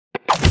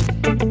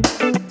I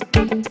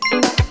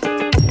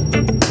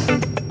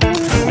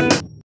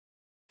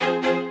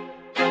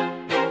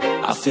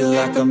feel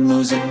like I'm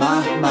losing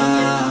my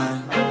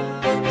mind.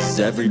 Is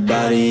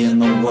everybody in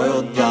the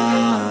world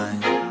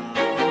blind?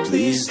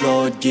 Please,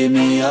 Lord, give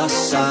me a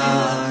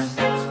sign,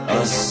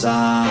 a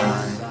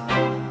sign.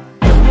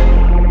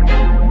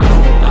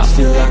 I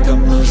feel like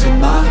I'm losing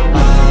my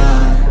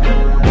mind.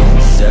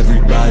 Is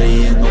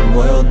everybody in the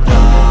world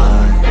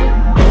blind?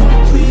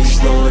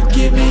 Please, Lord,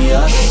 give me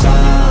a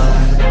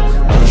sign,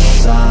 a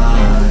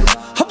sign.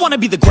 I wanna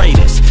be the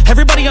greatest.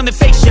 Everybody on the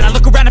fake shit. I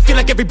look around and feel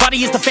like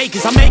everybody is the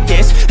fakest. I make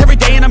this every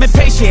day and I'm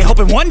impatient,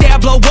 hoping one day I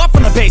blow up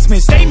from the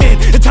basement. Statement,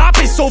 the top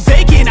is so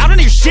vacant. I don't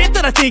hear shit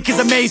that I think is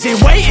amazing.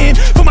 Waiting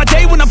for my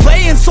day when I'm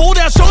playing sold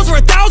out shows for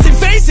 1,000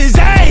 faces.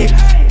 Hey,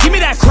 give me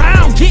that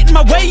crown, get in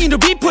my way and to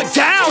be put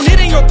down. It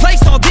ain't your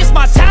place, all this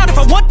my town. If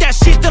I want that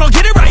shit, then I'll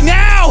get it right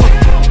now.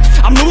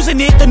 I'm losing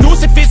it, the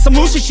noose it fits. I'm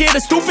losing shit, a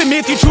stupid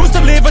myth. You choose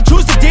to live or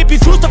choose to dip. You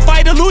choose to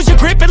fight or lose your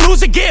grip and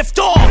lose a gift.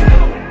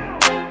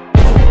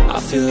 I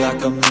feel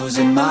like I'm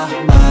losing my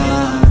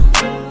mind.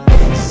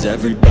 Is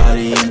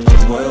everybody in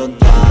the world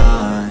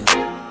blind?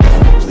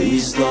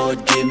 Please,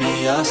 Lord, give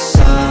me a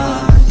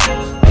sign,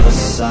 a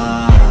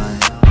sign.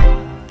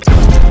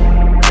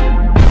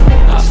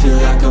 I feel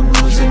like I'm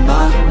losing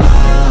my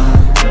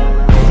mind.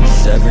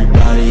 Is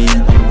everybody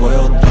in the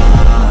world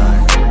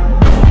blind?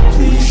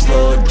 Please,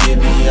 Lord, give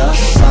me a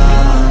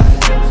sign,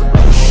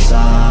 a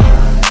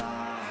sign.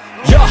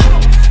 Yeah.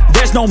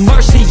 There's no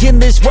mercy in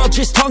this world,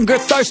 just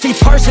hunger-thirsty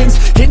persons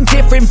in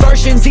different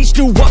versions. Each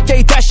new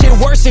update, that shit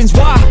worsens.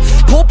 Why?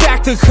 Pull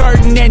back the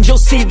curtain and you'll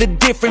see the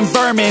different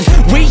vermin.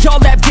 We all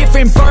have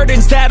different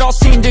burdens that all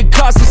seem to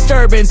cause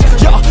disturbance.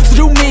 Yo, so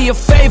do me a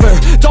favor,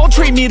 don't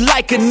treat me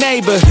like a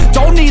neighbor.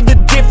 Don't need the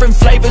different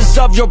flavors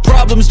of your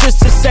problems just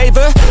to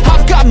savor.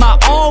 I've got my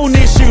own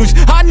issues,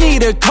 I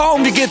need a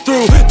comb to get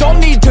through.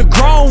 Don't need to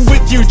groan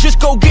with you, just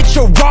go get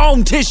your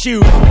own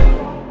tissue.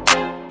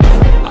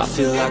 I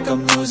feel like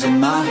I'm losing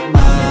my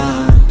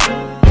mind.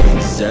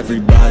 Is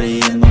everybody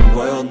in the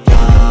world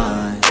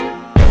blind?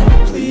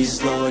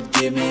 Please, Lord,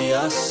 give me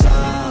a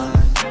sign,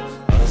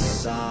 a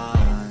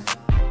sign.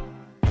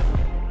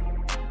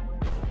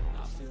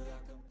 I feel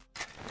like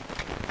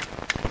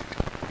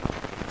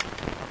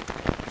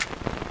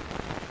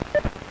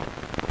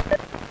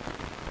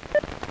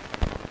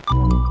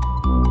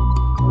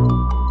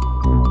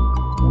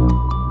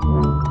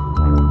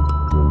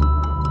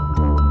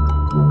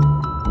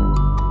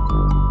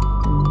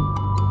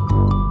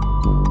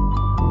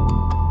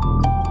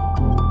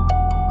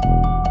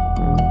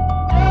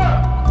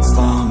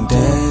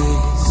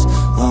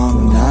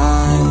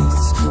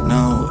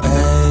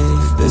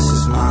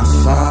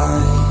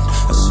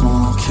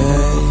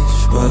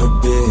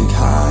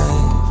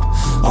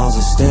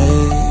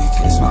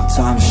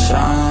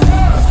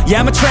yeah,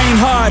 I'ma train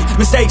hard,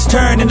 mistakes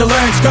turn into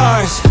learned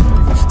scars.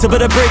 To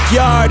build a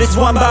brickyard, it's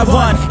one by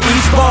one,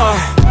 each bar.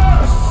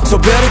 So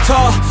build it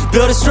tall,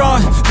 build it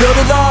strong, build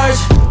it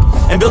large.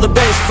 And build a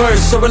base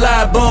first, so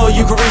reliable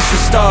you can reach the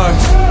stars.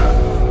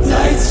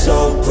 lights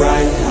so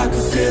bright, I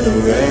can feel the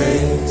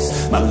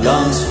rays. My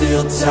lungs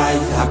feel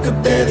tight, I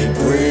could barely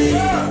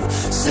breathe.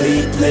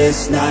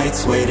 Sleepless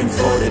nights waiting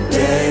for the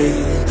day.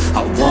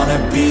 I wanna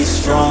be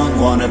strong,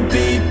 wanna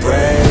be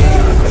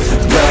brave.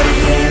 Bloody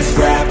hands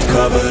wrapped,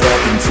 covered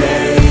up in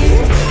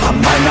tape. I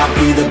might not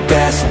be the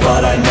best,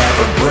 but I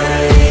never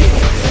break.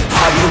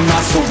 I will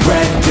not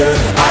surrender,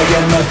 I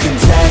am a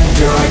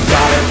contender. I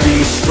gotta be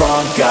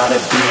strong, gotta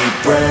be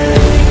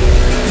brave.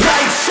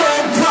 Lights so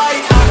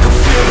bright, I can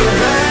feel the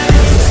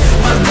rays.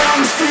 My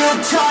lungs feel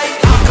tight,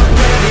 I can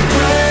barely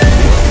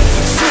breathe.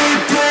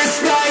 Sleepless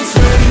nights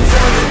waiting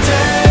for the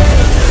day.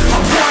 I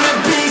wanna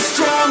be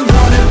strong,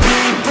 wanna be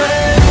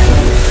brave.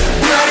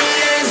 Bloody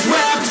hands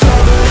wrapped,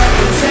 covered up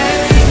in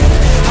tape.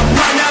 I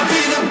might not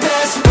be the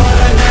best, but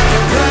I never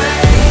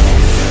break.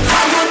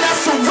 I will not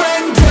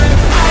surrender,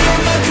 I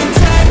am a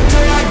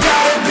contender. I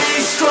gotta be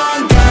strong,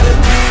 gotta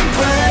be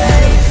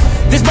brave.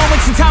 There's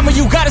moments in time where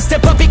you gotta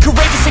step up, be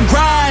courageous and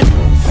grind.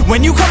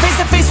 When you come face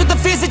to face with the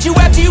fears that you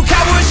have, do you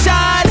cower or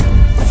shine?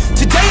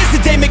 Today is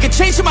the day, make a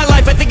change in my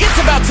life, I think it's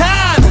about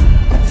time.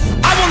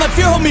 I won't let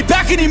fear hold me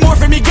back anymore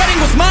from me getting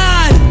what's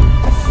mine.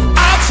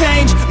 I'll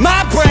change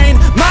my brain,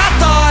 my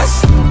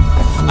thoughts.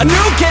 A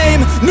new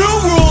game, new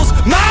rules,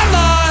 my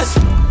laws.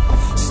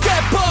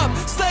 Step up,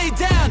 slay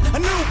down, a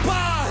new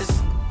boss.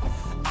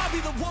 I'll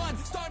be the one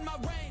starting my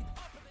reign.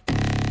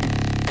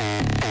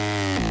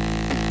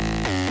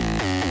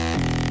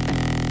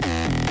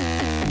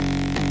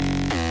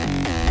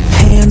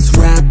 Hands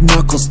wrapped,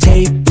 knuckles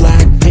taped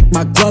black, pick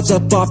my gloves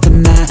up off the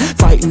mat.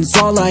 Fighting's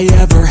all I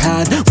ever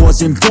had.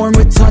 Wasn't born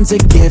with tons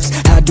of gifts,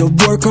 had to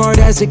work hard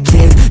as a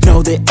kid.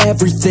 Know that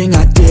everything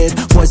I did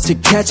was to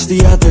catch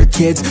the other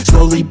kids.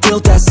 Slowly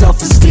built that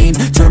self-esteem,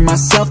 turned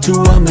myself to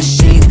a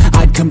machine.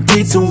 I'd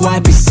compete so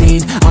I'd be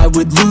seen, I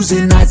would lose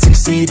and I'd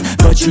succeed,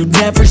 but you'd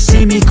never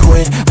see me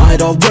quit.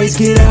 I'd always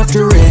get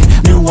after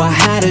it, knew I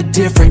had a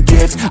different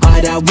gift.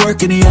 I'd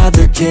outwork any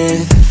other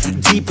kid.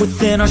 Deep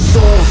within our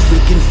souls, we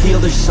can feel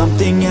there's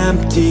something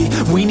empty.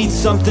 We need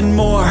something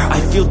more, I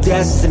feel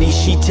destiny,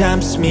 she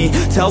tempts me.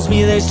 Tells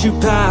me there's two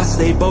paths,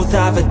 they both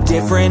have a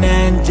different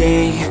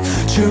ending.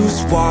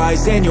 Choose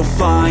wise and you'll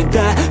find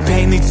that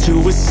pain leads to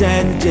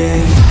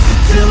ascending.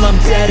 Till I'm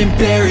dead and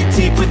buried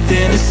deep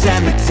within a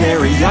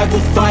cemetery, I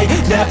will fight,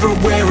 never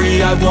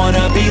weary, I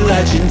wanna be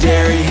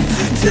legendary.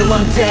 Till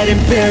I'm dead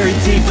and buried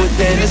deep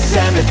within a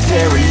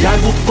cemetery, I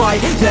will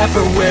fight,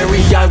 never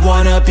weary, I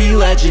wanna be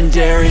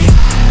legendary.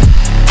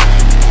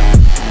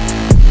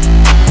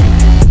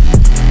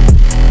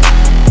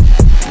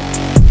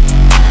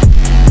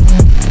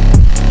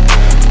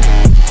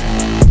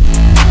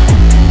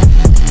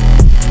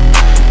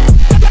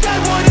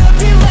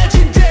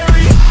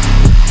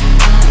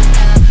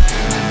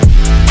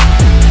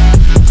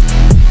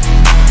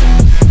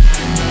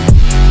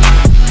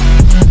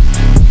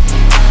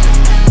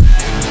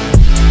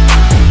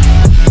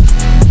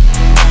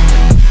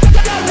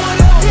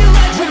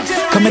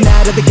 Coming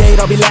out of the gate,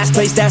 I'll be last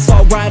place, that's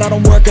alright. I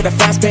don't work at a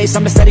fast pace,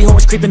 I'm a steady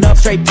horse creeping up,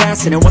 straight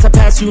passing. And once I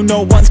pass you,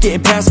 no one's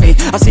getting past me.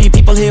 I've seen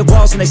people hit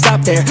walls and they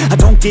stop there. I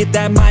don't get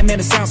that mind, man,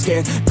 it sounds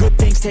scared. Good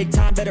things take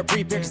time, better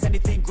prepare, cause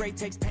anything great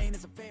takes pain,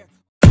 isn't fair.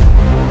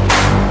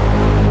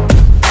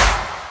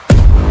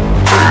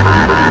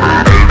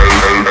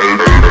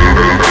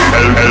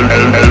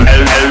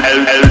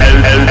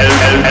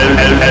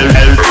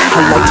 I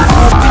like to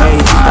get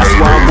paid, that's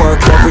why I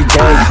work every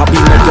day. I'll be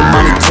making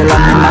money till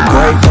I'm in my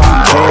grave.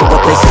 Don't care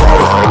what they say,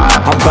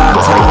 I buy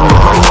time with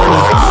my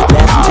money.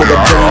 Left to the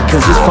bank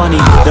cause it's funny,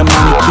 the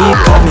money keep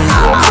coming,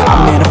 I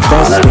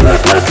manifest it.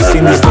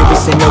 Seen these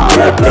lyrics and you'll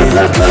get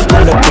it.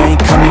 From the bank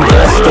come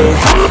invested,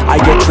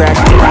 I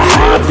attracted, I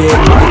have it.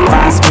 Money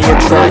finds me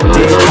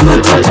attracted. I'm the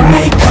type to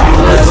make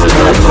commas,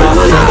 turn a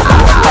profit.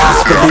 I'm the boss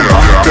for the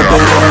bunker,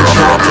 but it ain't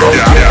chocolate.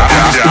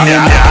 I'm just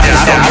being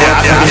honest, I work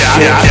for this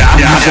shit. I'm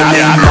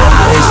usually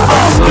modest, but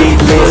I'm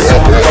speedless, so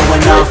I'm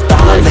going off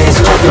thoughtless,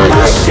 talking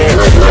my shit.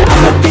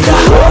 I'ma be the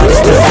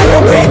hardest,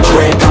 designer and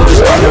drip. I'm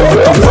just coming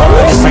with the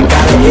rawness. I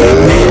gotta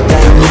admit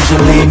that I'm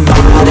usually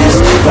modest,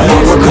 but I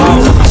work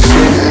hard for my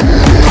shit.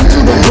 I do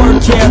the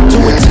work, yeah, I do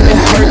it till it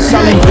hurts.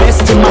 I'll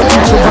invest in my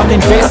future, I'll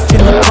invest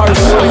in the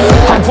purse.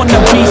 I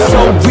wanna be so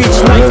rich,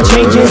 life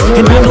changes,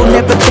 and I don't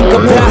ever think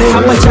about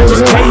how much I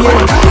just pay it.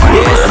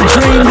 Yeah, it's a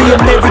dream, the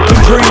American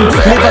dream.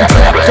 Live on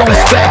top, don't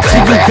stop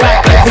till you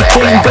got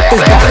everything. But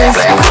there's balance,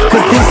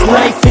 cause this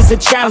life is a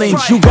challenge.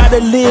 You gotta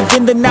live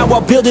in the now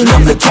while building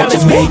on the challenge.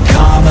 I'm the type to make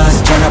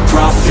commas, turn a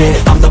profit.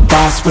 I'm the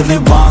boss,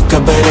 Willy Wonka,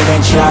 but it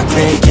ain't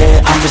chocolate.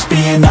 Yeah, I'm just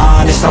being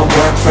honest, I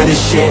work for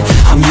this shit.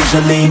 I'm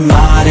usually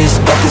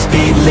modest, but this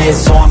beat lit,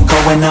 so I'm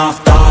going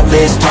off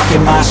thoughtless,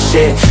 talking my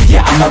shit.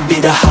 Yeah, I'ma be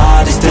the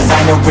hottest,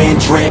 designer in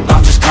drip.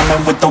 I'm just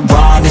coming with the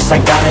rawness. I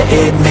gotta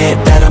admit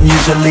that I'm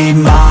usually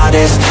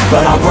modest,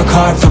 but I work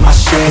hard for my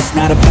shit. It's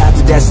not about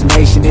the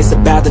destination, it's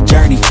about the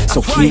journey.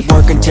 So keep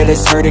working till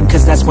it's hurting,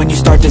 cause that's when you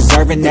start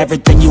deserving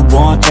everything you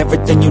want,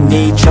 everything you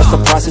need. Trust the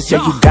process,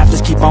 yeah, you got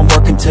this. Keep on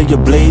working till you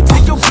bleed.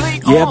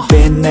 Yeah, I've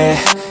been there,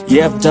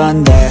 yeah, I've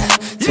done that.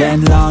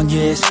 10 long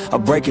years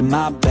of breaking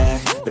my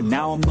back, but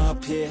now I'm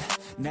up here,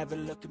 never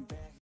looking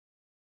back.